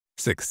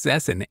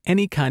Success in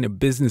any kind of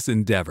business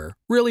endeavor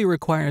really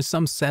requires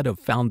some set of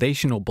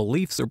foundational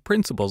beliefs or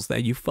principles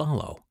that you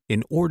follow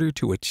in order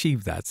to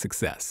achieve that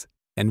success.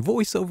 And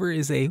voiceover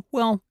is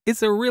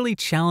it's a really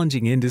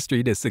challenging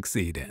industry to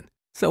succeed in.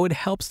 So it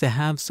helps to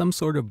have some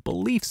sort of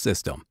belief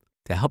system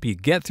to help you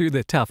get through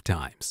the tough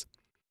times.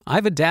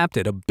 I've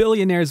adapted a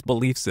billionaire's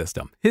belief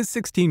system, his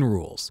 16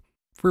 rules,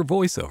 for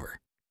voiceover.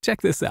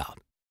 Check this out.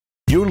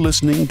 You're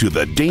listening to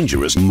The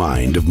Dangerous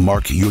Mind of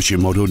Mark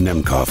Yoshimoto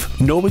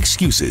Nemkov. No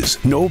excuses,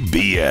 no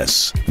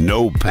BS,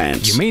 no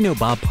pants. You may know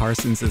Bob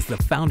Parsons as the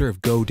founder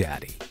of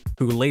GoDaddy,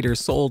 who later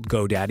sold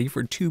GoDaddy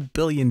for $2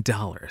 billion.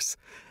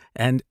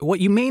 And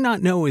what you may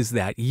not know is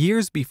that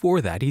years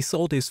before that, he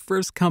sold his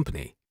first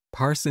company,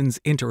 Parsons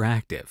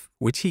Interactive,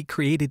 which he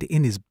created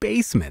in his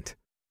basement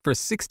for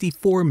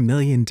 $64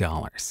 million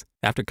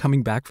after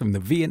coming back from the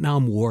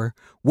Vietnam War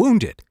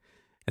wounded.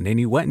 And then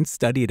he went and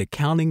studied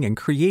accounting and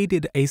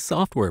created a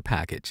software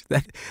package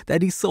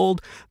that he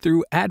sold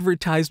through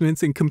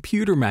advertisements in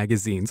computer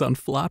magazines on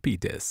floppy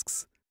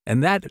disks.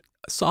 And that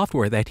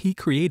software that he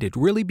created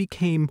really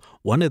became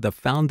one of the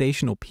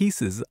foundational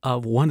pieces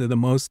of one of the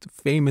most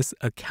famous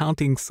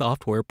accounting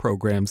software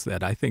programs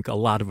that I think a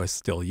lot of us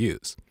still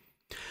use.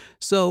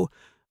 So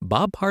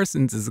Bob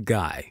Parsons is a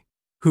guy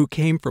who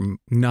came from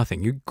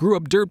nothing. He grew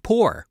up dirt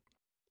poor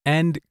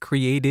and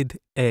created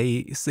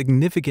a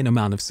significant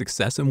amount of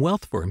success and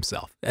wealth for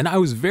himself. And I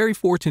was very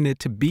fortunate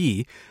to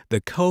be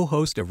the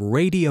co-host of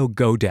Radio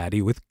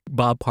GoDaddy with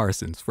Bob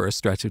Parsons for a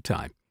stretch of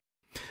time.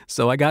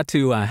 So I got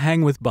to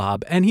hang with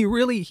Bob, and he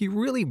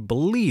really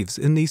believes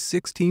in these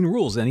 16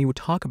 rules, and he would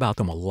talk about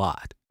them a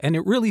lot, and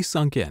it really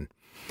sunk in.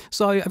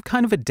 So I've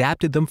kind of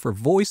adapted them for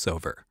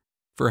voiceover,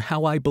 for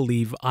how I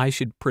believe I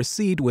should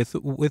proceed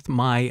with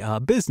my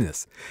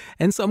business.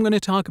 And so I'm going to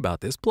talk about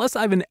this. Plus,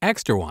 I have an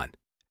extra one.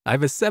 I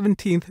have a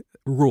 17th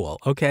rule,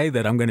 okay,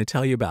 that I'm going to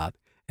tell you about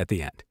at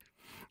the end.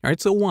 All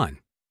right, so 1,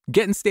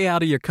 get and stay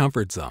out of your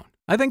comfort zone.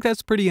 I think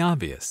that's pretty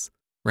obvious,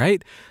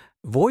 right?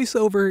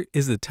 Voiceover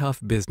is a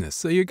tough business,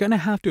 so you're going to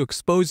have to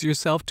expose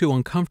yourself to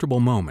uncomfortable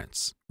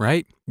moments,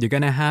 right? You're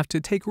going to have to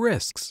take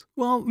risks.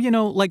 Well,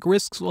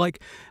 risks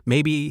like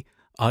maybe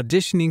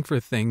auditioning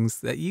for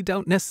things that you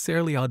don't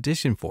necessarily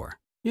audition for.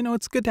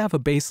 It's good to have a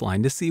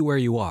baseline to see where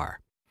you are.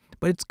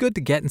 But it's good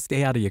to get and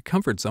stay out of your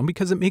comfort zone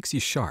because it makes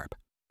you sharp,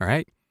 all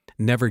right?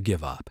 Never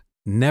give up.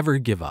 Never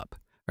give up,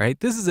 right?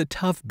 This is a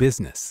tough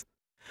business.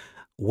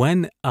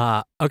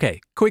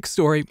 Quick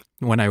story.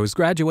 When I was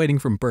graduating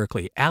from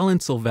Berkeley, Alan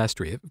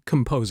Silvestri,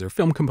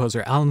 film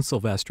composer Alan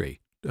Silvestri,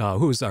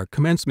 who was our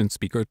commencement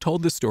speaker,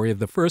 told the story of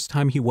the first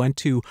time he went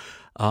to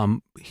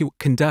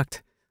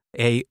conduct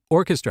a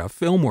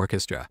film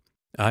orchestra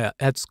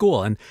at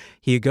school. And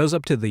he goes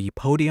up to the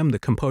podium, the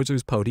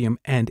composer's podium,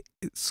 and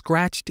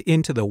scratched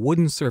into the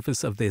wooden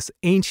surface of this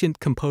ancient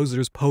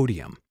composer's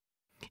podium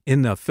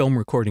in the film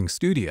recording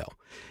studio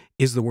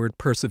is the word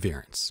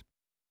perseverance.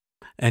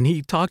 And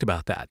he talked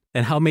about that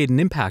and how it made an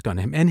impact on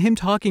him. And him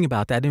talking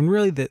about that and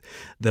really the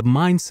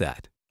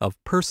mindset of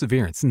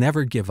perseverance,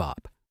 never give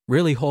up,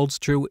 really holds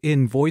true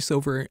in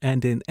voiceover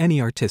and in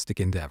any artistic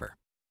endeavor.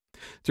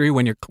 3,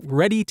 when you're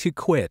ready to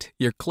quit,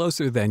 you're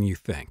closer than you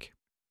think.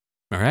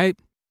 All right?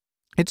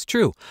 It's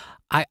true.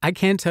 I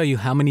can't tell you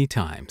how many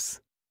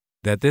times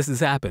that this has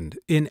happened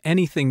in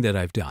anything that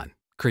I've done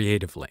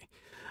creatively.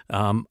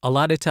 A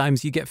lot of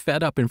times you get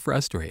fed up and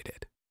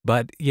frustrated.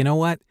 But you know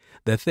what?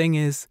 The thing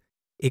is,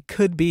 it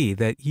could be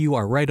that you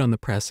are right on the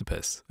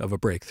precipice of a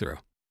breakthrough.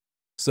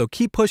 So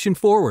keep pushing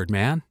forward,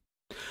 man.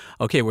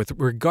 Okay, with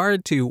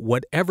regard to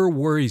whatever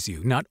worries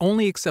you, not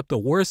only accept the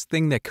worst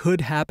thing that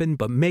could happen,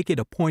 but make it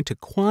a point to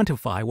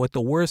quantify what the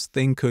worst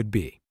thing could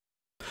be.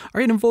 All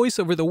right, in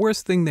voiceover, the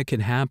worst thing that can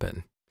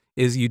happen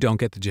is you don't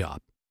get the job.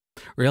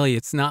 Really,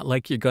 it's not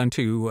like you're going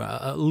to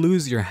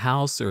lose your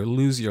house or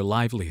lose your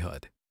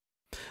livelihood.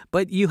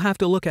 But you have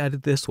to look at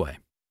it this way.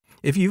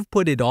 If you've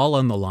put it all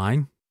on the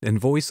line, and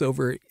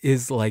voiceover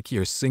is like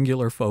your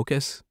singular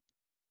focus,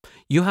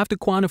 you have to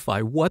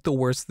quantify what the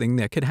worst thing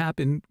that could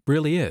happen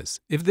really is.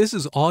 If this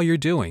is all you're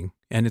doing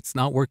and it's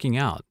not working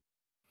out,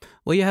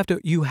 well,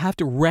 you have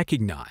to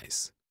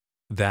recognize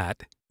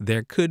that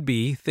there could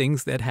be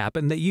things that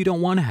happen that you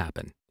don't want to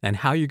happen, and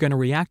how you're going to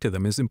react to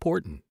them is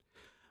important.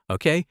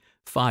 Okay?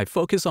 5,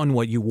 focus on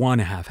what you want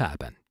to have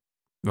happen.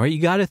 All right?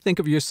 You got to think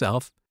of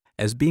yourself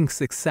as being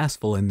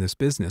successful in this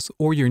business,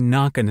 or you're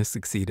not going to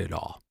succeed at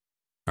all.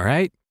 All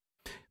right?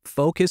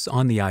 Focus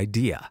on the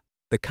idea,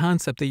 the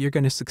concept that you're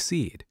going to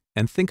succeed,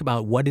 and think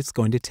about what it's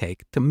going to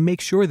take to make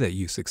sure that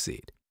you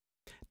succeed.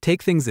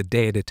 Take things a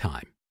day at a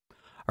time.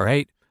 All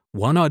right?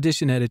 One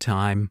audition at a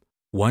time,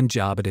 one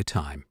job at a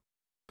time.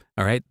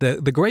 All right?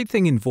 The great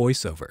thing in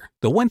voiceover,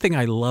 the one thing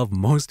I love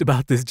most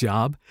about this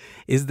job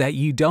is that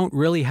you don't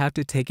really have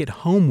to take it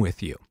home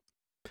with you.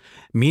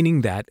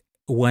 Meaning that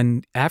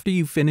after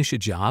you finish a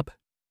job,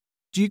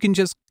 you can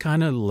just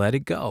kind of let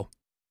it go.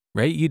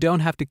 Right? You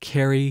don't have to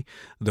carry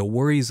the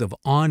worries of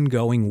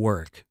ongoing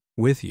work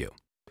with you.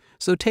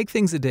 So take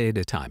things a day at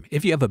a time.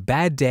 If you have a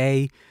bad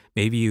day,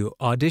 maybe you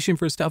audition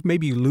for stuff,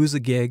 maybe you lose a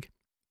gig,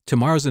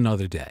 tomorrow's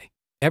another day.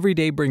 Every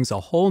day brings a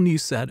whole new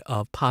set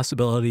of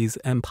possibilities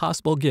and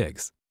possible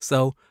gigs.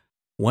 So,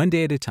 one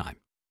day at a time.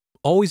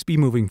 Always be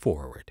moving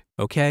forward,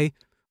 okay?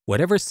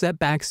 Whatever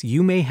setbacks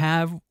you may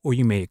have or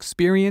you may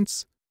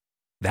experience,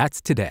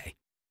 that's today.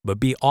 But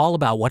be all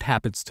about what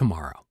happens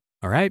tomorrow,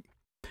 all right?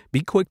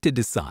 Be quick to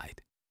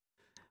decide.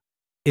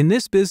 In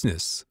this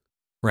business,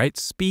 right,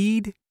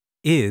 speed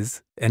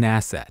is an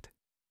asset.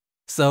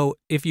 So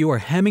if you are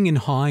hemming and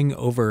hawing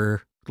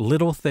over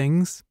little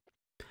things,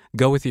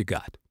 go with your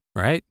gut,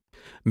 right?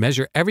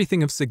 Measure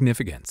everything of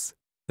significance.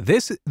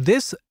 This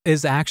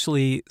is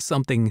actually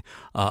something,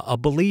 a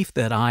belief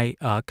that I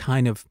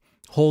kind of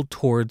hold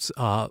towards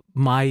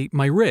my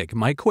rig,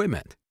 my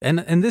equipment.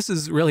 And this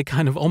is really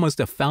kind of almost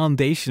a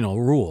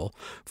foundational rule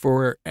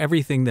for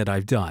everything that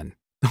I've done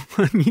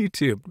on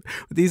YouTube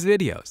with these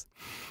videos.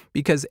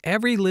 Because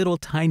every little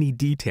tiny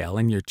detail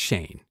in your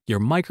chain, your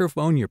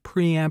microphone, your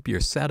preamp, your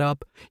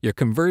setup, your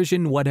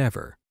conversion,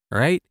 whatever,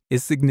 right,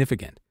 is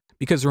significant.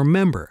 Because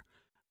remember,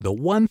 the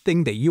one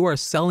thing that you are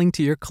selling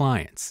to your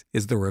clients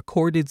is the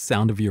recorded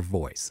sound of your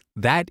voice.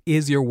 That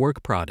is your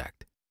work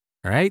product,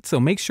 all right? So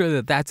make sure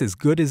that that's as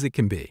good as it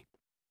can be.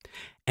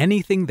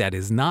 Anything that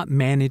is not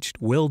managed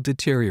will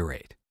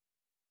deteriorate,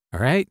 all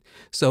right?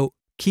 So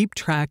keep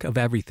track of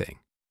everything,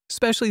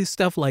 especially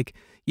stuff like,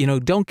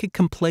 don't get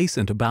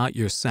complacent about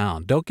your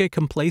sound. Don't get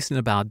complacent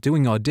about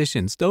doing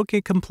auditions. Don't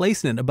get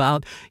complacent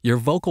about your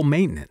vocal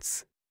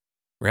maintenance.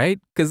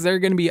 Right? Because there are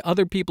going to be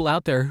other people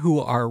out there who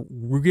are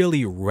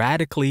really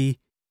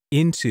radically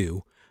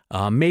into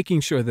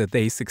making sure that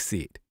they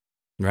succeed,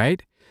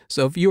 right?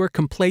 So if you are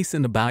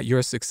complacent about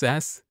your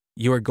success,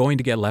 you are going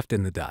to get left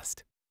in the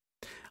dust.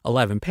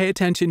 11, pay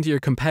attention to your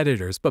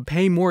competitors, but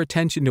pay more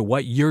attention to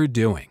what you're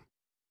doing.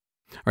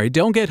 All right,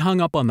 don't get hung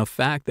up on the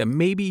fact that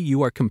maybe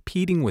you are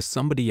competing with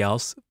somebody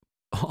else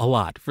a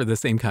lot for the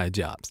same kind of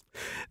jobs.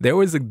 There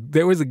was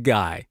a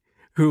guy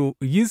who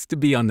used to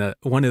be on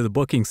one of the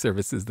booking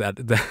services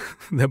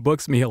that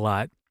books me a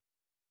lot.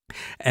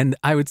 And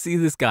I would see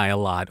this guy a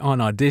lot on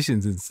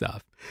auditions and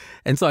stuff.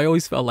 And so I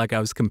always felt like I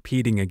was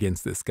competing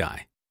against this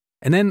guy.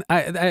 And then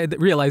I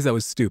realized I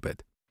was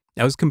stupid.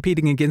 I was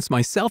competing against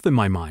myself in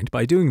my mind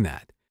by doing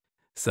that.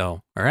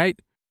 So, all right,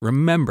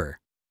 remember,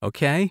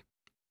 okay?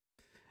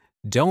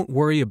 Don't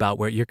worry about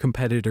what your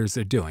competitors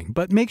are doing,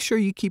 but make sure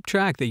you keep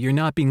track that you're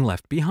not being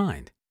left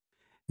behind.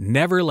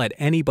 Never let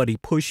anybody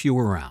push you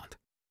around.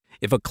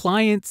 If a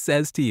client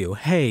says to you,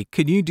 hey,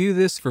 can you do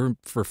this for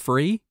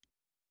free?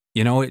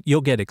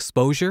 You'll get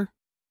exposure.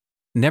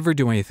 Never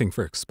do anything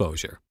for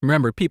exposure.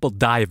 Remember, people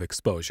die of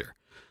exposure,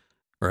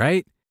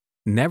 right?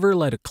 Never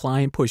let a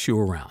client push you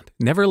around.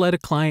 Never let a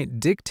client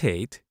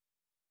dictate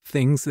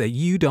things that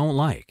you don't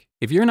like.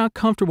 If you're not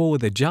comfortable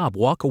with a job,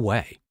 walk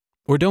away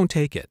or don't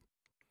take it,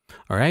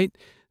 all right?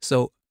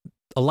 So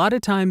a lot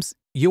of times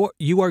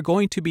you are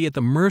going to be at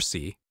the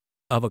mercy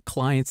of a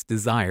client's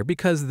desire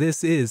because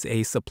this is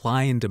a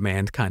supply and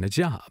demand kind of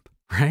job,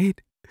 right?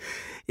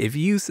 If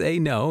you say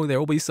no, there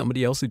will be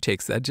somebody else who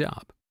takes that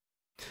job.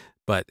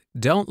 But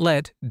don't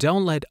let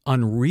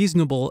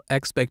unreasonable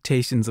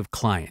expectations of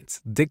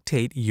clients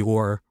dictate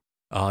your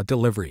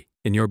delivery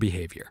and your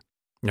behavior,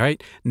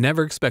 right?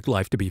 Never expect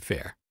life to be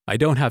fair. I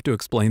don't have to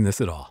explain this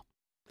at all.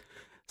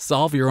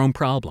 Solve your own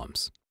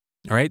problems,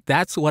 all right?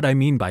 That's what I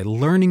mean by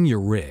learning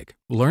your rig,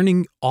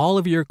 learning all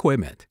of your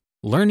equipment,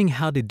 learning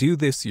how to do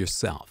this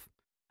yourself,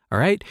 all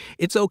right?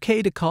 It's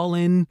okay to call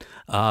in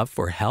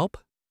for help,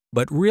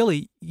 but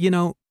really,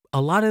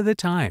 a lot of the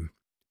time,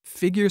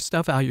 figure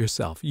stuff out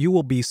yourself. You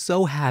will be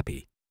so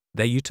happy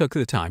that you took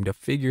the time to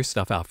figure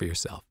stuff out for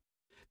yourself.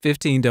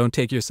 15, don't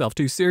take yourself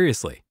too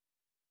seriously,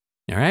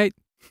 all right?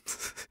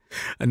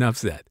 Enough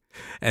said.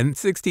 And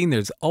 16,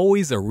 there's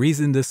always a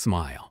reason to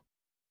smile.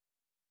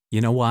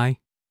 You know why?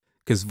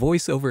 Because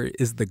voiceover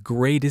is the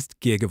greatest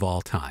gig of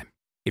all time.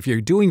 If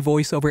you're doing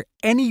voiceover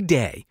any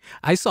day,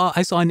 I saw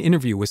an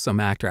interview with some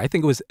actor. I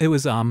think it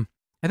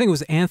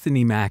was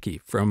Anthony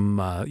Mackie from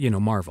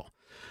Marvel.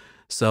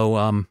 So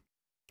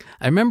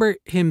I remember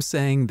him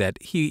saying that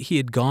he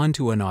had gone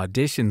to an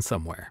audition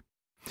somewhere,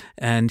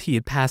 and he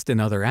had passed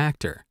another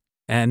actor,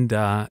 and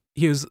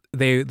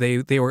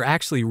they were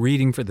actually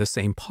reading for the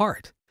same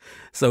part.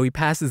 So he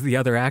passes the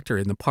other actor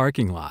in the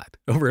parking lot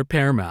over at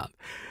Paramount,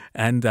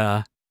 and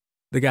the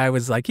guy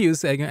was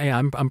saying, "Hey,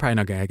 I'm probably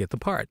not gonna get the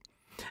part."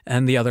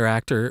 And the other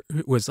actor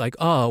was like,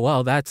 "Oh,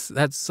 well, that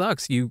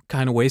sucks. You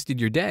kind of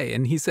wasted your day."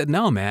 And he said,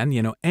 "No, man,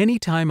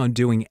 anytime I'm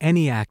doing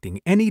any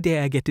acting, any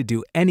day I get to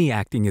do any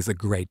acting is a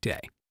great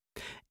day.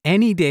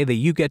 Any day that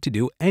you get to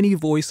do any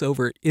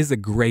voiceover is a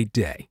great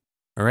day.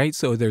 All right?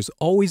 So there's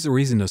always a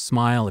reason to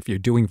smile if you're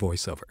doing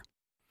voiceover."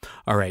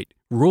 All right,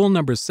 rule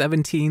number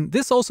 17.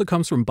 This also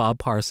comes from Bob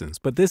Parsons,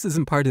 but this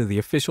isn't part of the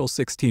official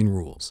 16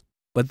 rules.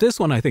 But this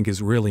one I think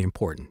is really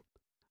important.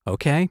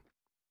 Okay?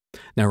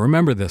 Now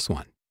remember this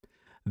one.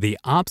 The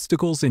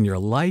obstacles in your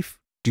life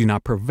do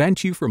not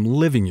prevent you from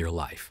living your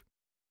life.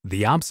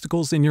 The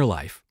obstacles in your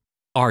life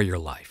are your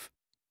life.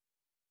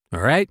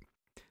 All right?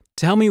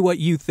 Tell me what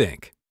you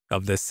think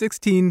of the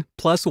 16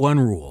 + 1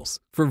 rules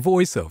for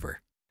voiceover.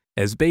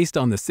 as based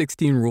on the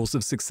 16 Rules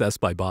of Success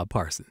by Bob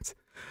Parsons.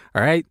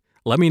 All right,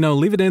 let me know.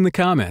 Leave it in the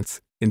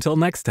comments. Until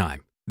next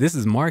time, this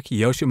is Mark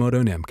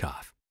Yoshimoto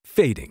Nemcoff,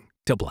 fading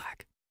to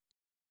black.